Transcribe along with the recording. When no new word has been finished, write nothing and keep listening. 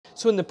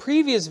So in the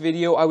previous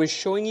video, I was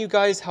showing you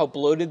guys how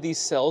bloated these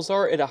cells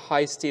are at a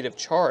high state of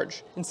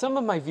charge. And some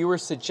of my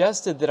viewers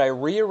suggested that I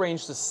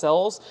rearrange the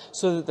cells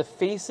so that the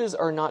faces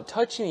are not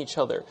touching each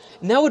other.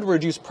 And that would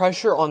reduce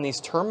pressure on these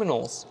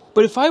terminals.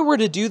 But if I were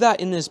to do that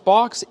in this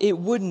box, it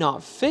would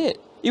not fit.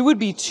 It would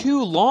be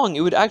too long.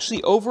 It would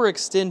actually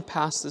overextend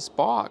past this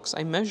box.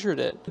 I measured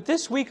it. But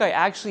this week I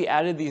actually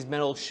added these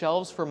metal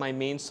shelves for my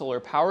main solar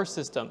power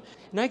system.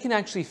 And I can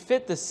actually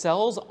fit the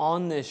cells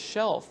on this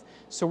shelf.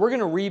 So we're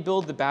gonna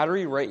rebuild the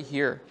battery right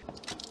here.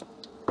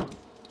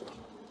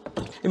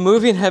 And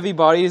moving heavy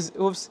bodies,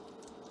 oops.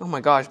 Oh my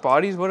gosh,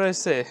 bodies, what did I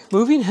say?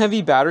 Moving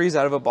heavy batteries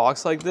out of a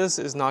box like this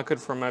is not good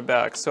for my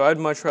back. So I'd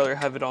much rather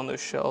have it on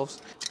those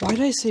shelves. Why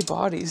did I say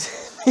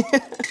bodies?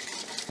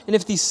 And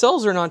if these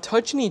cells are not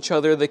touching each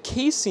other, the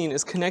casing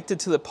is connected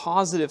to the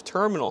positive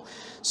terminal.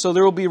 So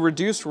there will be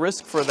reduced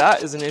risk for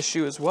that as an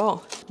issue as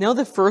well. Now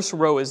the first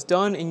row is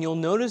done and you'll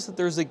notice that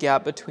there's a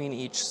gap between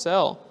each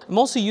cell. I'm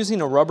also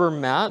using a rubber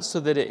mat so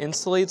that it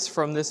insulates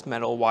from this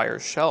metal wire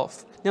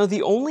shelf. Now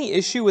the only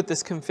issue with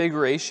this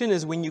configuration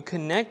is when you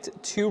connect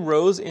two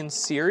rows in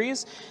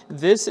series,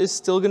 this is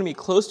still going to be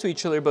close to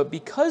each other, but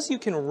because you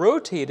can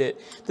rotate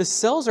it, the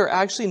cells are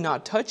actually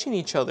not touching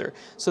each other.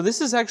 So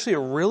this is actually a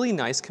really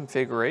nice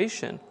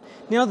configuration.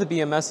 Now the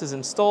BMS is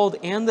installed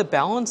and the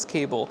balance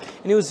cable,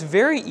 and it was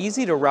very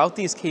easy to route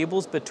these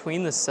cables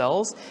between the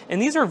cells,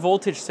 and these are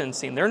voltage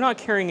sensing. They're not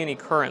carrying any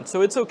current,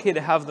 so it's okay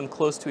to have them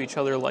close to each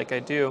other like I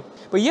do.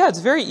 But yeah, it's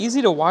very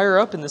easy to wire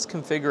up in this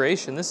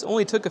configuration. This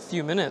only took a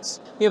few minutes.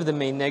 We have the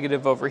main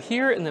negative over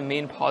here and the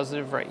main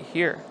positive right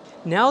here.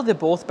 Now that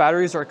both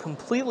batteries are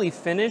completely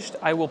finished,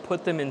 I will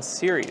put them in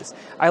series.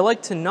 I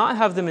like to not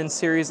have them in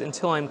series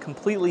until I'm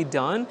completely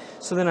done,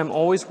 so then I'm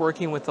always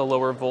working with a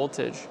lower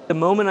voltage. The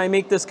moment I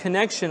make this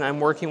connection,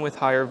 I'm working with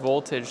higher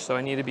voltage, so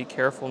I need to be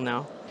careful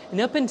now. And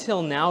up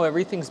until now,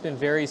 everything's been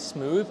very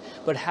smooth,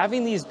 but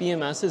having these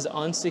BMSs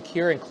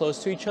unsecure and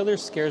close to each other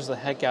scares the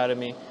heck out of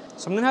me.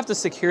 So I'm gonna have to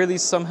secure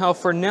these somehow.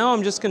 For now,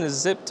 I'm just gonna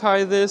zip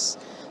tie this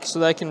so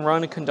that I can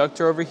run a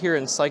conductor over here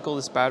and cycle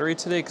this battery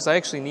today, because I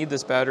actually need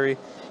this battery.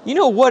 You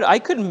know what? I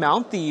could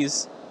mount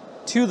these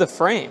to the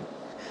frame.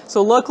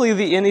 So luckily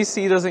the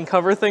NEC doesn't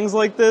cover things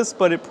like this,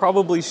 but it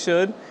probably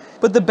should.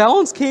 But the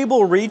balance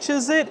cable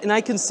reaches it and I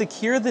can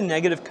secure the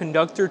negative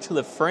conductor to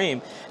the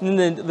frame. And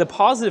then the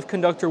positive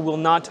conductor will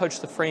not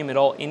touch the frame at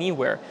all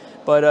anywhere.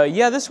 But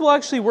yeah, this will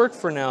actually work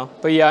for now.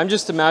 But yeah, I'm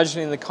just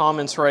imagining the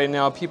comments right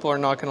now. People are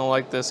not gonna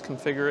like this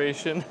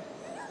configuration.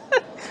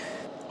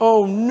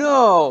 Oh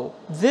no,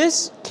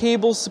 this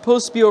cable's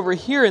supposed to be over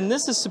here and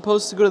this is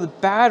supposed to go to the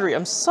battery.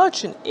 I'm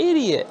such an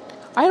idiot.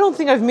 I don't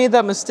think I've made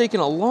that mistake in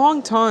a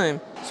long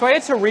time. So I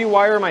had to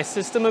rewire my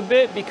system a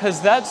bit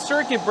because that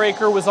circuit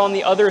breaker was on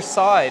the other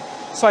side.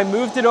 So I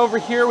moved it over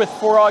here with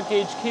 4/0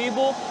 gauge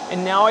cable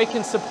and now I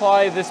can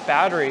supply this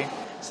battery.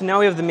 So now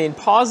we have the main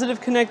positive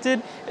connected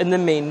and the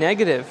main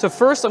negative. So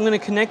first I'm going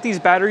to connect these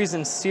batteries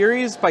in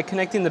series by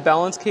connecting the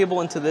balance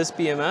cable into this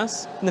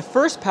BMS. And the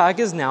first pack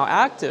is now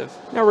active.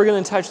 Now we're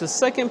going to attach the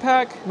second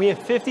pack. We have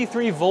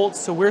 53 volts,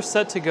 so we're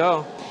set to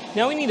go.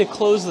 Now we need to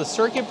close the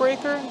circuit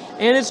breaker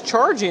and it's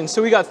charging.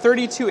 So we got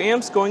 32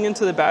 amps going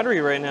into the battery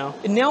right now.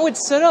 And now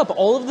it's set up.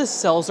 All of the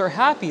cells are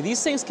happy.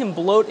 These things can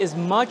bloat as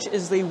much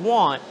as they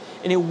want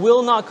and it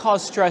will not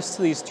cause stress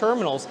to these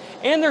terminals.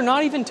 And they're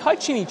not even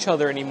touching each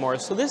other anymore.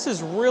 So this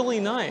is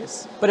really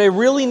nice. But I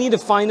really need to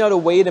find out a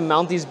way to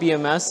mount these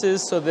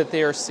BMSs so that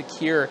they are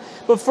secure.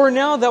 But for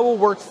now, that will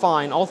work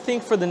fine. I'll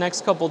think for the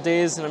next couple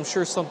days and I'm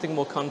sure something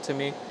will come to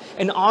me.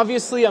 And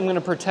obviously I'm gonna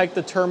protect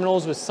the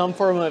terminals with some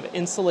form of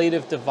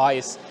insulative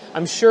device.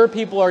 I'm sure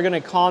people are gonna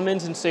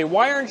comment and say,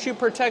 why aren't you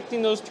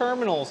protecting those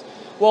terminals?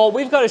 Well,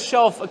 we've got a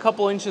shelf a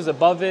couple inches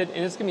above it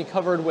and it's gonna be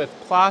covered with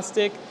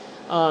plastic.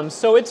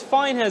 So it's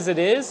fine as it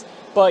is,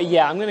 but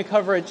yeah, I'm gonna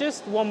cover it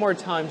just one more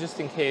time just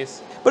in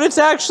case. But it's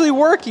actually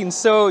working,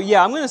 so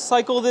yeah, I'm gonna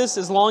cycle this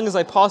as long as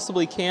I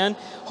possibly can.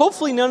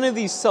 Hopefully none of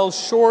these cells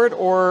short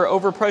or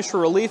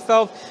overpressure relief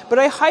valve, but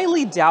I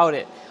highly doubt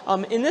it.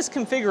 In this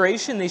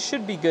configuration, they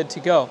should be good to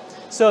go.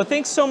 So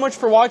thanks so much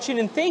for watching,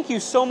 and thank you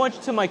so much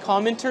to my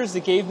commenters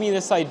that gave me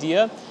this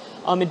idea.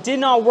 It did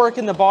not work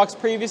in the box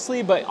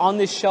previously, but on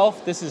this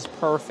shelf, this is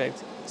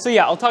perfect. So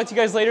yeah, I'll talk to you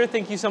guys later.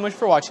 Thank you so much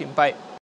for watching. Bye.